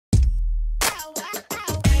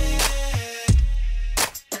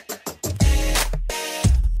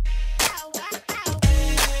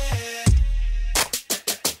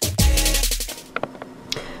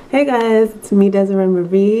Hey guys, it's me Desiree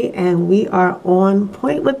Marie and we are on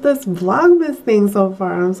point with this Vlogmas thing so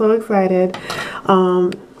far. I'm so excited.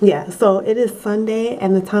 Yeah, so it is Sunday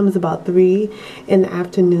and the time is about 3 in the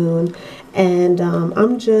afternoon and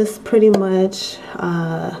I'm just pretty much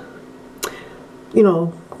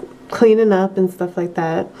cleaning up and stuff like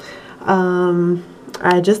that.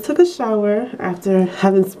 I just took a shower after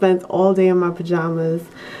having spent all day in my pajamas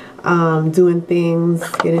doing things,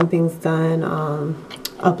 getting things done,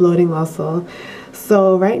 uploading also.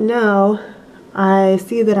 So right now I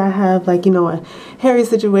see that I have a hairy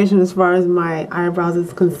situation as far as my eyebrows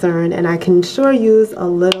is concerned, and I can sure use a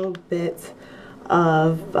little bit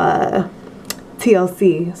of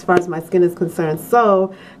TLC as far as my skin is concerned.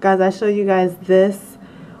 So guys, I show you guys this,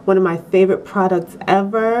 one of my favorite products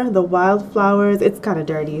ever, the Wildflowers. It's kind of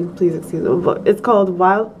dirty, please excuse me, but it's called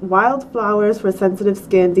Wildflowers for Sensitive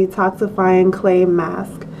Skin Detoxifying Clay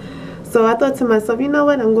Mask. So I thought to myself, you know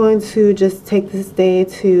what, I'm going to just take this day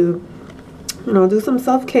to, do some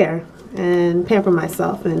self-care and pamper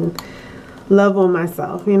myself and love on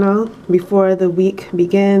myself, before the week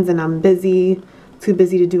begins and I'm too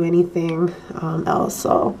busy to do anything else.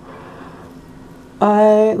 So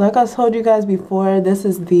like I told you guys before, this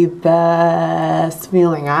is the best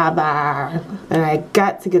feeling ever, and I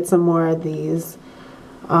got to get some more of these,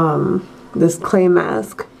 this clay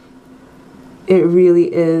mask. It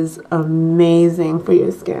really is amazing for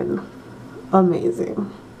your skin.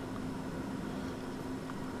 Amazing.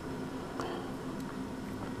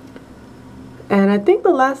 And I think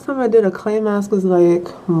the last time I did a clay mask was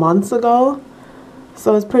like months ago.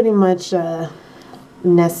 So it's pretty much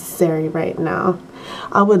necessary right now.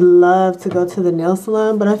 I would love to go to the nail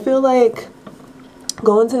salon, but I feel like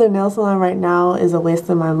going to the nail salon right now is a waste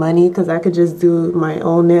of my money because I could just do my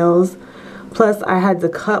own nails. Plus I had to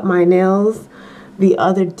cut my nails the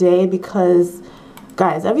other day because,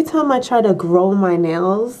 guys, every time I try to grow my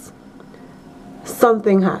nails,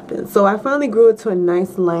 something happens. So I finally grew it to a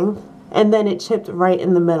nice length, and then it chipped right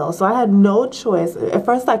in the middle. So I had no choice. At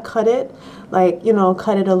first I cut it,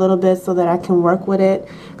 cut it a little bit so that I can work with it,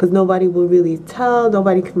 because nobody will really tell,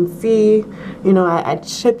 nobody can see.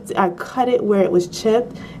 I cut it where it was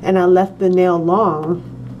chipped, and I left the nail long.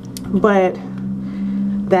 But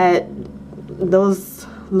those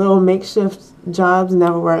little makeshift jobs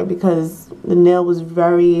never worked because the nail was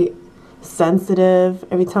very sensitive.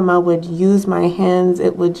 Every time I would use my hands,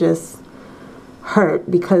 it would just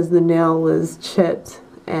hurt because the nail was chipped,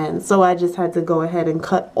 and so I just had to go ahead and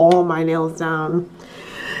cut all my nails down.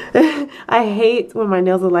 I hate when my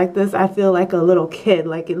nails are like this. I feel like a little kid,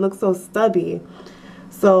 like it looks so stubby.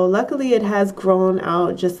 So luckily it has grown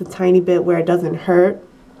out just a tiny bit where it doesn't hurt,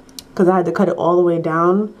 because I had to cut it all the way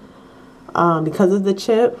down because of the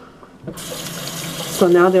chip. So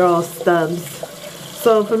now they're all stubs.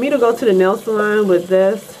 So for me to go to the nail salon with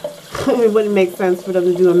this, it wouldn't make sense for them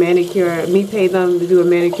to do a manicure, me pay them to do a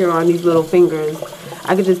manicure on these little fingers.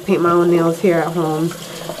 I could just paint my own nails here at home.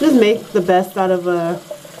 Just make the best out of a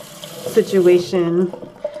situation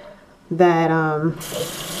that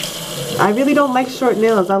I really don't like short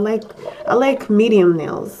nails. I like medium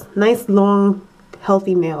nails, nice long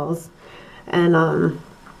healthy nails. And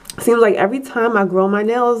seems like every time I grow my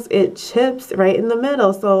nails, it chips right in the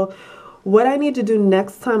middle. So what I need to do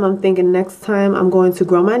next time, I'm thinking next time I'm going to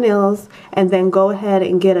grow my nails and then go ahead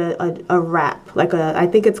and get a wrap, I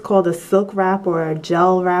think it's called a silk wrap or a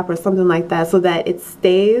gel wrap or something like that, so that it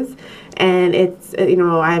stays and it's,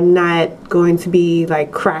 I'm not going to be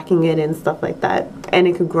like cracking it and stuff like that, and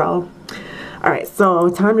it could grow. Alright, so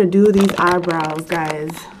time to do these eyebrows,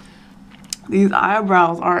 guys. These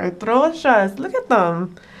eyebrows are atrocious. Look at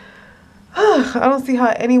them. I don't see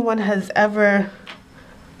how anyone has ever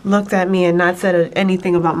looked at me and not said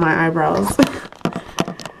anything about my eyebrows.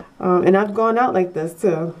 And I've gone out like this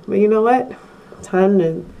too. But you know what? Time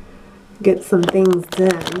to get some things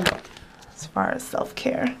done as far as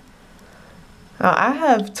self-care. Now, I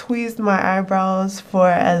have tweezed my eyebrows for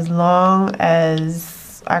as long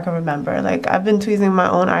as I can remember. Like, I've been tweezing my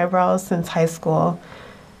own eyebrows since high school.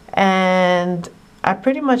 And I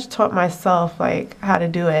pretty much taught myself how to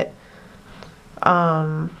do it.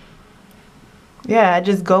 Yeah, I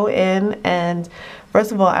just go in and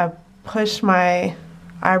first of all I push my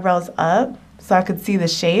eyebrows up so I could see the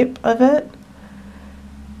shape of it,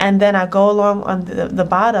 and then I go along on the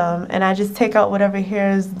bottom and I just take out whatever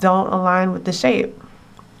hairs don't align with the shape.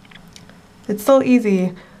 It's so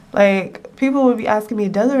easy. Like, people would be asking me,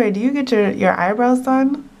 Desiree, do you get your eyebrows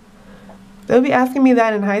done? They'll be asking me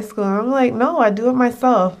that in high school, and I'm like, no, I do it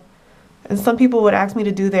myself. And some people would ask me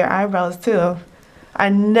to do their eyebrows too. I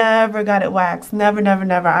never got it waxed. Never, never,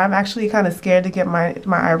 never. I'm actually kind of scared to get my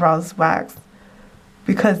eyebrows waxed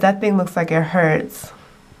because that thing looks like it hurts.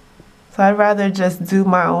 So I'd rather just do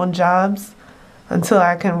my own jobs until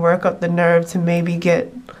I can work up the nerve to maybe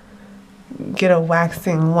get a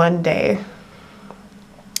waxing one day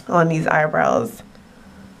on these eyebrows.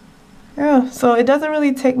 Yeah, so it doesn't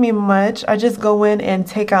really take me much. I just go in and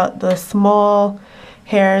take out the small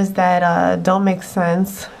hairs that don't make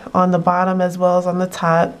sense on the bottom as well as on the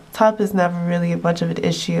top. Top is never really much of an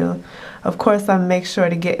issue. Of course, I make sure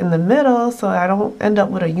to get in the middle so I don't end up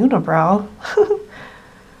with a unibrow.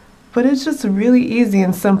 But it's just really easy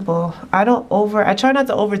and simple. I try not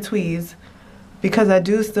to over tweeze because I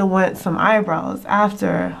do still want some eyebrows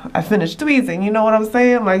after I finish tweezing. You know what I'm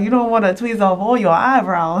saying? Like, you don't want to tweeze off all your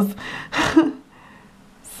eyebrows.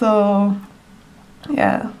 So,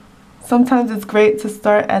 yeah. Sometimes it's great to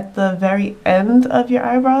start at the very end of your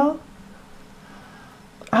eyebrow.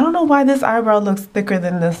 I don't know why this eyebrow looks thicker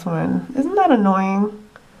than this one. Isn't that annoying?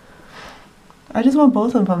 I just want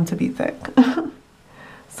both of them to be thick.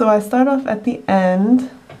 So I start off at the end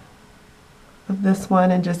of this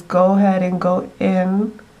one and just go ahead and go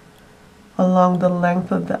in along the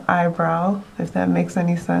length of the eyebrow, if that makes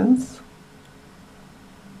any sense.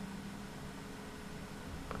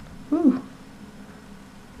 Ooh.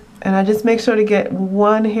 And I just make sure to get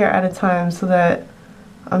one hair at a time so that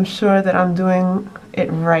I'm sure that I'm doing it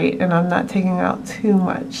right and I'm not taking out too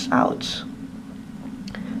much. Ouch.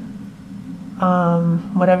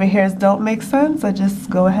 Whatever hairs don't make sense, I just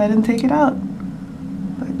go ahead and take it out.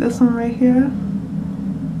 Like this one right here.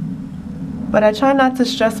 But I try not to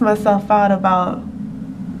stress myself out about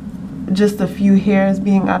just a few hairs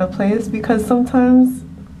being out of place because sometimes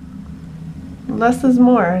less is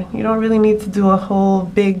more. You don't really need to do a whole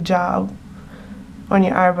big job on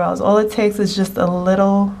your eyebrows. All it takes is just a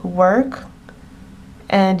little work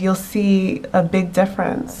and you'll see a big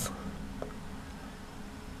difference.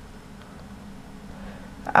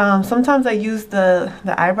 Sometimes I use the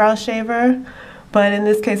eyebrow shaver, but in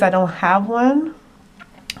this case I don't have one,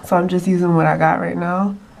 so I'm just using what I got right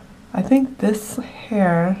now. I think this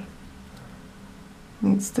hair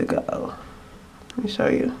needs to go. Let me show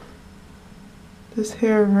you. This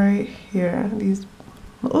hair right here, these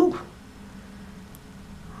long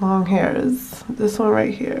hairs. This one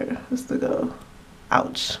right here has to go.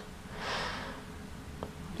 Ouch.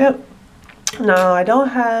 Yep. No, I don't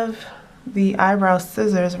have the eyebrow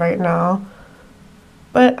scissors right now,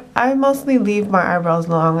 but I mostly leave my eyebrows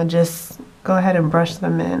long and just go ahead and brush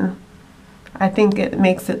them in. I think it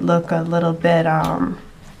makes it look a little bit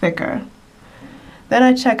thicker. Then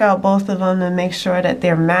I check out both of them and make sure that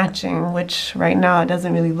they're matching, which right now it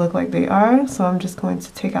doesn't really look like they are, so I'm just going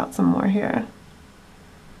to take out some more hair.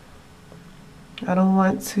 I don't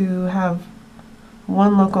want to have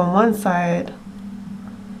one look on one side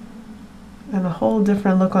and a whole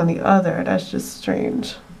different look on the other. That's just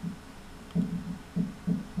strange.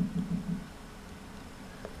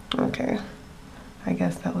 Okay, I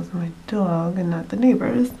guess that was my dog and not the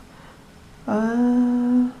neighbors.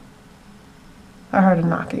 I heard a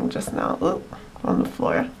knocking just now. Oop, on the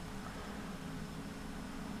floor.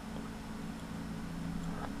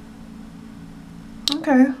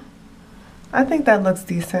 Okay, I think that looks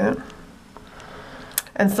decent.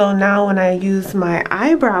 And so now when I use my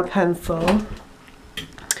eyebrow pencil,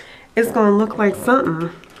 it's gonna look like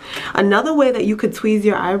something. Another way that you could tweeze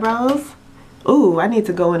your eyebrows, ooh, I need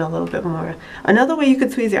to go in a little bit more. Another way you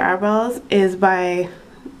could tweeze your eyebrows is by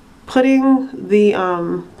putting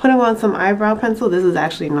on some eyebrow pencil. This is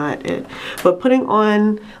actually not it, but putting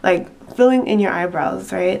on, like, filling in your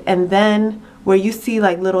eyebrows, right? And then where you see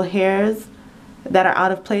like little hairs that are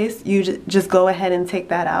out of place, you just go ahead and take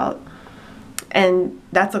that out. And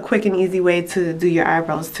that's a quick and easy way to do your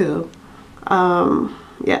eyebrows too.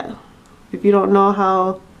 Yeah, if you don't know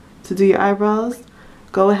how to do your eyebrows,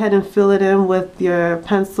 go ahead and fill it in with your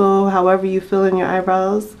pencil, however you fill in your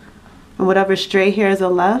eyebrows. And whatever stray hairs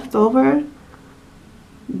are left over,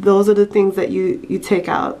 those are the things that you take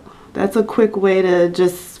out. That's a quick way to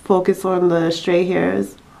just focus on the stray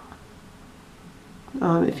hairs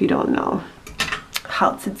if you don't know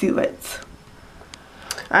how to do it.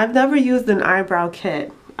 I've never used an eyebrow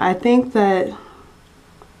kit. I think that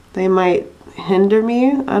they might hinder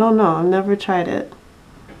me. I don't know. I've never tried it.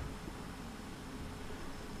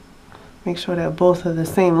 Make sure that both are the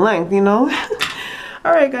same length, you know?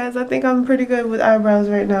 Alright guys, I think I'm pretty good with eyebrows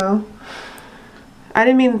right now. I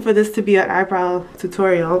didn't mean for this to be an eyebrow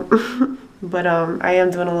tutorial, but I am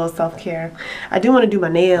doing a little self-care. I do want to do my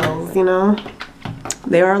nails, you know?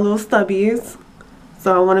 They are a little stubbies,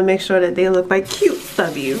 so I want to make sure that they look like cute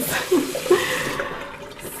stubbies.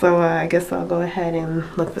 So I guess I'll go ahead and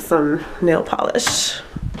look for some nail polish.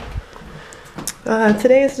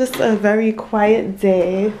 Today is just a very quiet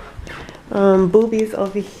day. Booby's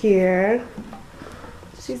over here.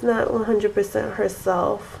 She's not 100%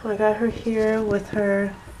 herself. I got her here with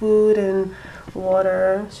her food and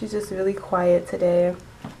water. She's just really quiet today.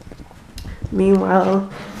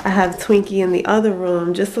 Meanwhile, I have Twinkie in the other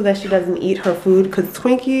room just so that she doesn't eat her food, because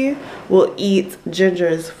Twinkie will eat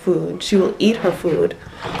Ginger's food. She will eat her food.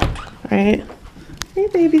 Right? Hey,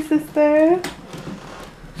 baby sister.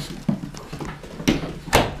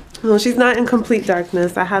 Well, she's not in complete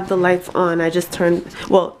darkness. I have the lights on. I just turned,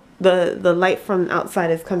 well, the light from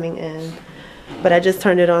outside is coming in, but I just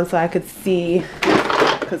turned it on so I could see,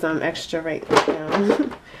 because I'm extra right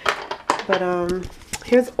now. But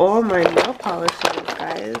here's all my nail polishes,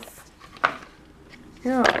 guys.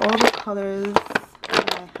 Here are all the colors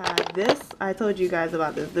that I have. This, I told you guys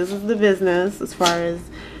about this. This is the business as far as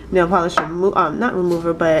nail polish not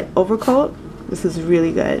remover, but overcoat. This is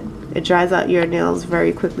really good. It dries out your nails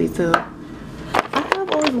very quickly too. I have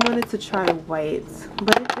always wanted to try white,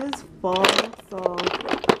 but it is fall, so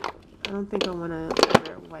I don't think I want to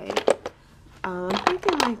wear white. I'm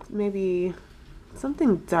thinking like maybe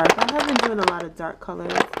something dark. I have been doing a lot of dark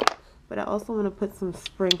colors, but I also want to put some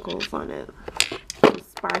sprinkles on it, some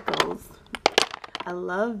sparkles. I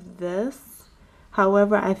love this.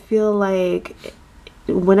 However, I feel like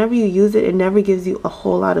whenever you use it, it never gives you a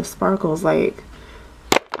whole lot of sparkles. Like,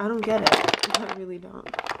 I don't get it. I really don't.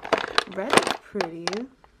 Red is pretty.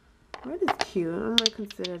 Red is cute. I might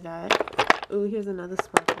consider that. Ooh, here's another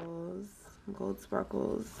sparkles. Gold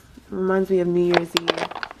sparkles. Reminds me of New Year's Eve.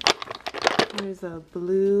 There's a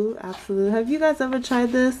blue absolute. Have you guys ever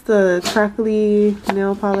tried this? The crackly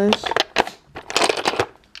nail polish?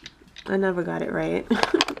 I never got it right.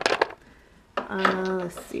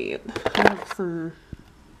 Let's see. I have some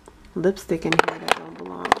lipstick in here that don't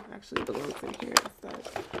belong. Actually belongs in here instead.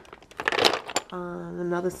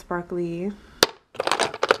 Another sparkly.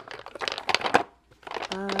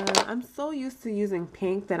 I'm so used to using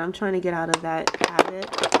pink that I'm trying to get out of that habit.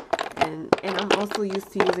 And I'm also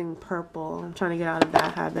used to using purple. I'm trying to get out of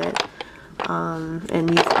that habit. And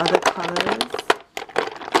these other colors.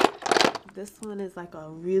 This one is like a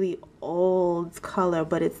really old color,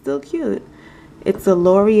 but it's still cute. It's a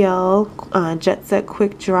L'Oreal Jet Set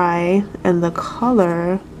Quick Dry, and the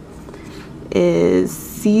color is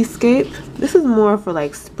Seascape. This is more for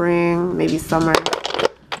like spring, maybe summer.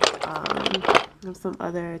 I have some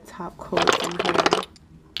other top coats in here.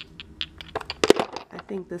 I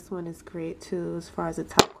think this one is great too as far as the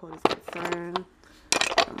top coat is concerned.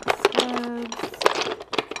 My scrubs.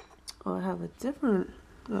 Oh, I have a different,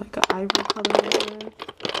 like an ivory color in here.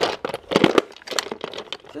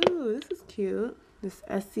 Ooh, this is cute. This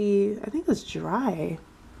Essie, I think it's dry.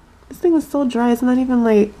 This thing is so dry, it's not even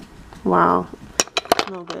like, wow,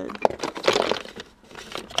 no good.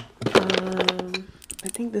 I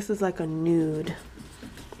think this is like a nude.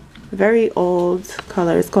 Very old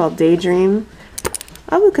color. It's called Daydream.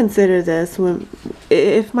 I would consider this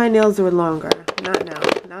if my nails were longer. Not now.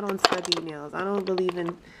 Not on stubby nails. I don't believe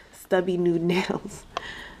in stubby nude nails.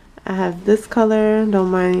 I have this color.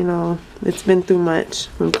 Don't mind, you know, it's been through much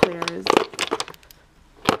from Claire's.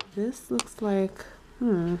 This looks like,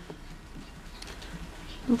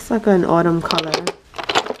 looks like an autumn color.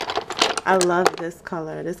 I love this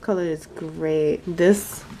color. This color is great.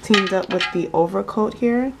 This teamed up with the overcoat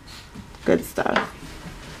here. Good stuff.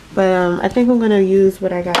 But I think I'm gonna use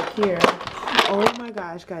what I got here. Oh my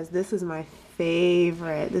gosh, guys, this is my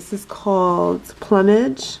favorite. This is called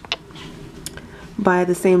Plumage by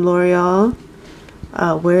the same L'Oreal.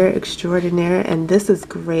 Wear Extraordinaire, and this is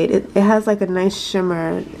great. It has like a nice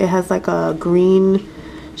shimmer. It has like a green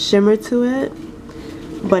shimmer to it,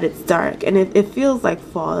 but it's dark, and it feels like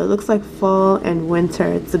fall. It looks like fall and winter.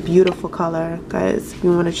 It's a beautiful color, guys. If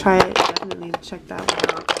you want to try it, definitely check that one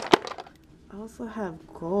out. I also have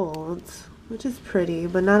gold, which is pretty,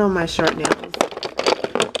 but not on my short nails.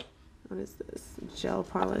 What is this? Gel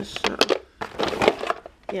polish? No.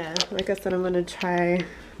 Yeah, like I said, I'm going to try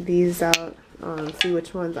these out, see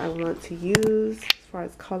which ones I want to use as far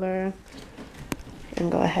as color,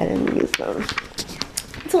 and go ahead and use them.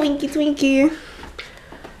 Twinkie, Twinkie.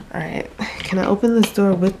 Alright, can I open this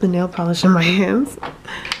door with the nail polish in my hands?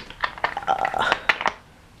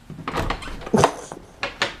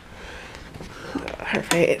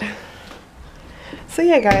 Alright. So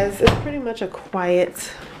yeah, guys, it's pretty much a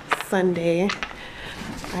quiet Sunday.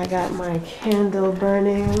 I got my candle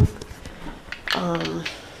burning.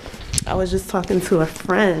 I was just talking to a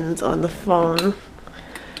friend on the phone,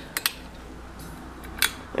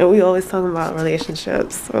 and we always talking about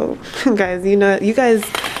relationships. So guys, you guys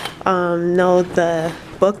know the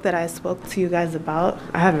book that I spoke to you guys about.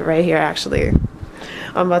 I have it right here actually.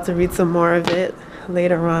 I'm about to read some more of it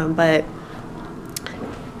later on, but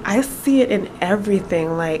I see it in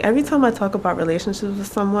everything. Like every time I talk about relationships with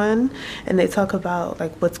someone and they talk about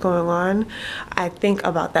like what's going on, I think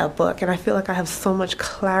about that book, and I feel like I have so much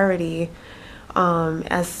clarity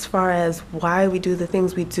as far as why we do the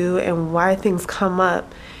things we do and why things come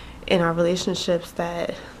up in our relationships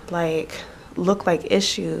that like look like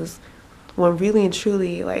issues when really and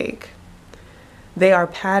truly like they are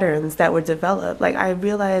patterns that were developed. Like I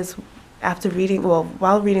realized after reading, well,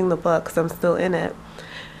 while reading the book, 'cause I'm still in it,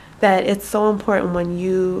 that it's so important when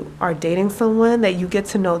you are dating someone that you get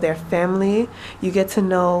to know their family, you get to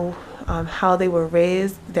know how they were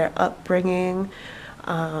raised, their upbringing,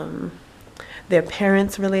 their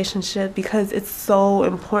parents' relationship, because it's so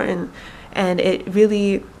important. And it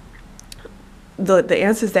really, the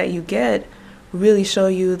answers that you get really show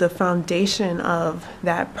you the foundation of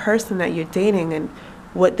that person that you're dating and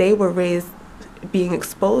what they were raised being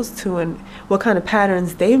exposed to and what kind of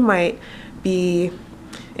patterns they might be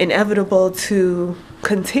inevitable to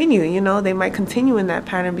continue. You know, they might continue in that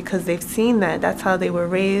pattern because they've seen that. That's how they were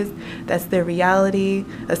raised. That's their reality.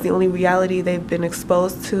 That's the only reality they've been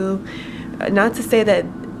exposed to. Not to say that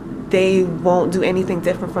they won't do anything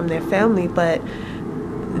different from their family, but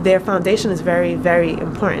their foundation is very, very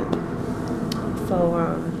important.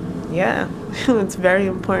 So yeah, it's very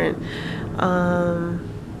important.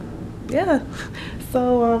 Yeah,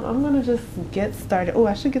 so I'm gonna just get started. Oh,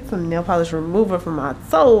 I should get some nail polish remover for my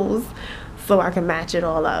toes so I can match it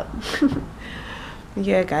all up.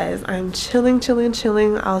 Yeah guys, I'm chilling.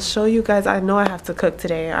 I'll show you guys. I know I have to cook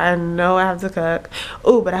today. I know I have to cook.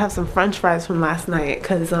 Oh, but I have some french fries from last night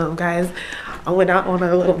because guys, I went out on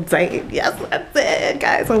a little date. Yes, that's it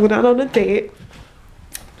guys, I went out on a date.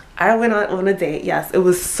 Yes, it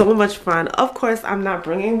was so much fun. Of course, I'm not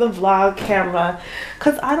bringing the vlog camera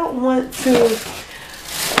because I don't want to.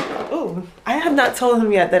 Oh, I have not told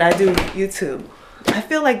him yet that I do YouTube. I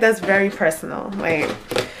feel like that's very personal. Like,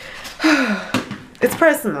 it's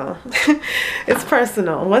personal. It's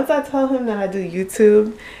personal. Once I tell him that I do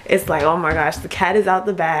YouTube, it's like, oh my gosh, the cat is out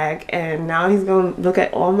the bag, and now he's gonna look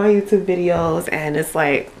at all my YouTube videos, and it's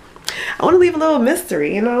like, I want to leave a little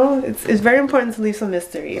mystery, you know? It's very important to leave some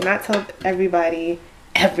mystery and not tell everybody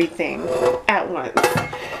everything at once.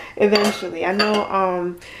 Eventually, I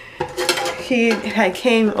know he had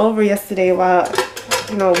came over yesterday while,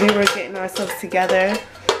 you know, we were getting ourselves together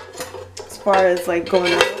as far as like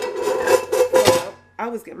going out. I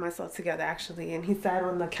was getting myself together actually, and he sat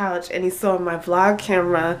on the couch and he saw my vlog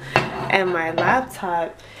camera and my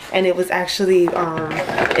laptop, and it was actually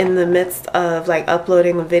in the midst of like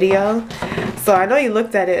uploading a video. So I know he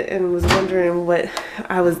looked at it and was wondering what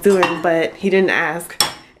I was doing, but he didn't ask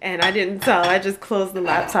and I didn't tell. I just closed the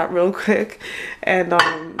laptop real quick and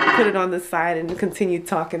put it on the side and continued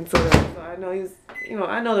talking to him. So I know he was, you know,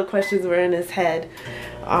 I know the questions were in his head.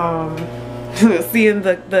 Seeing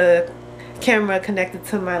the camera connected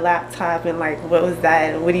to my laptop and like, what was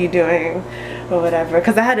that, what are you doing, or whatever,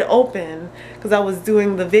 because I had it open because I was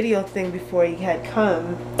doing the video thing before he had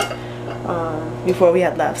come, before we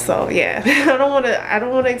had left. So yeah, I don't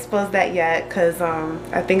want to expose that yet because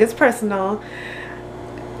I think it's personal,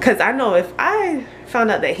 because I know if I found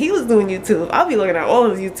out that he was doing YouTube, I'll be looking at all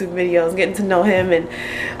his YouTube videos, getting to know him, and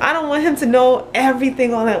I don't want him to know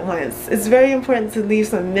everything all at once. It's very important to leave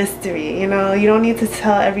some mystery, you know? You don't need to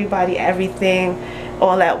tell everybody everything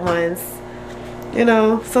all at once. You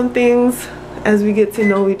know, some things, as we get to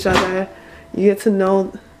know each other, you get to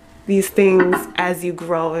know these things as you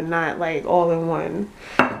grow and not like all in one.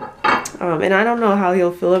 And I don't know how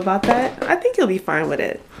he'll feel about that. I think he'll be fine with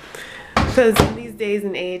it. Because in these days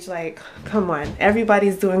and age, like, come on,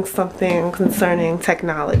 everybody's doing something concerning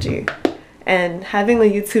technology. And having a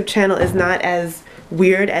YouTube channel is not as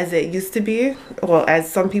weird as it used to be, well, as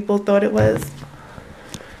some people thought it was.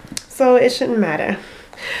 So it shouldn't matter.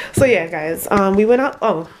 So yeah, guys, we went out,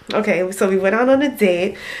 oh, okay, so we went out on a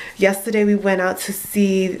date. Yesterday we went out to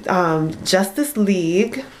see Justice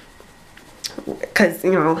League, because,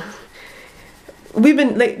 you know,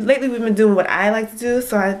 lately we've been doing what I like to do,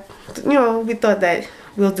 so we thought that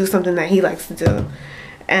we'll do something that he likes to do.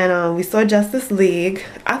 And we saw Justice League.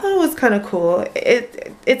 I thought it was kind of cool.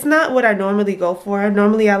 It's not what I normally go for.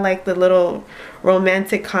 Normally I like the little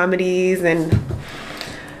romantic comedies and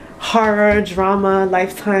horror, drama,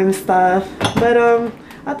 Lifetime stuff. But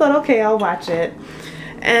I thought, okay, I'll watch it.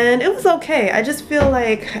 And it was okay. I just feel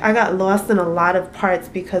like I got lost in a lot of parts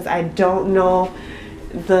because I don't know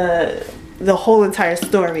the whole entire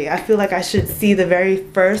story. I feel like I should see the very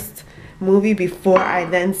first movie before I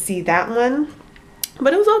then see that one.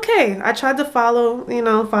 But it was okay. I tried to follow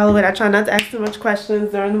it. I tried not to ask too much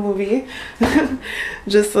questions during the movie.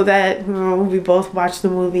 Just so that we both watched the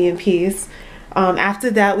movie in peace. After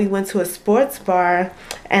that, we went to a sports bar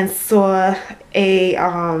and saw a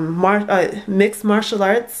mixed martial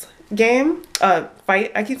arts game.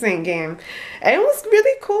 Fight. I keep saying game. And it was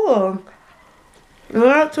really cool. We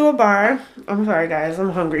went out to a bar. I'm sorry guys,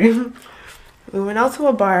 I'm hungry. We went out to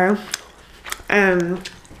a bar and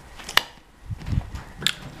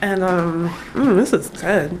this is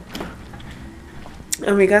good.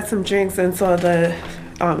 And we got some drinks and saw the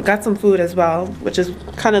got some food as well, which is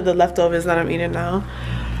kind of the leftovers that I'm eating now,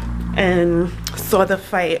 and saw the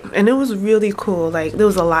fight. And it was really cool. Like, there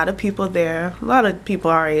was a lot of people there, a lot of people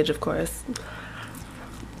our age, of course,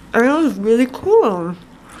 and it was really cool.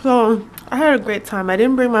 So I had a great time. I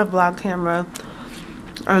didn't bring my vlog camera.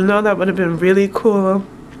 I know that would have been really cool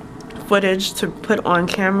footage to put on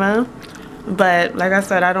camera, but like I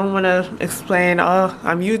said, I don't want to explain, oh,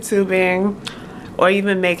 I'm YouTubing, or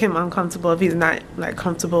even make him uncomfortable if he's not like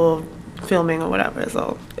comfortable filming or whatever.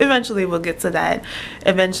 So eventually we'll get to that.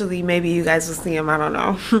 Eventually maybe you guys will see him, I don't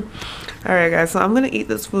know. Alright guys, so I'm gonna eat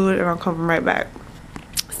this food and I'll come right back.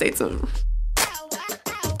 Stay tuned.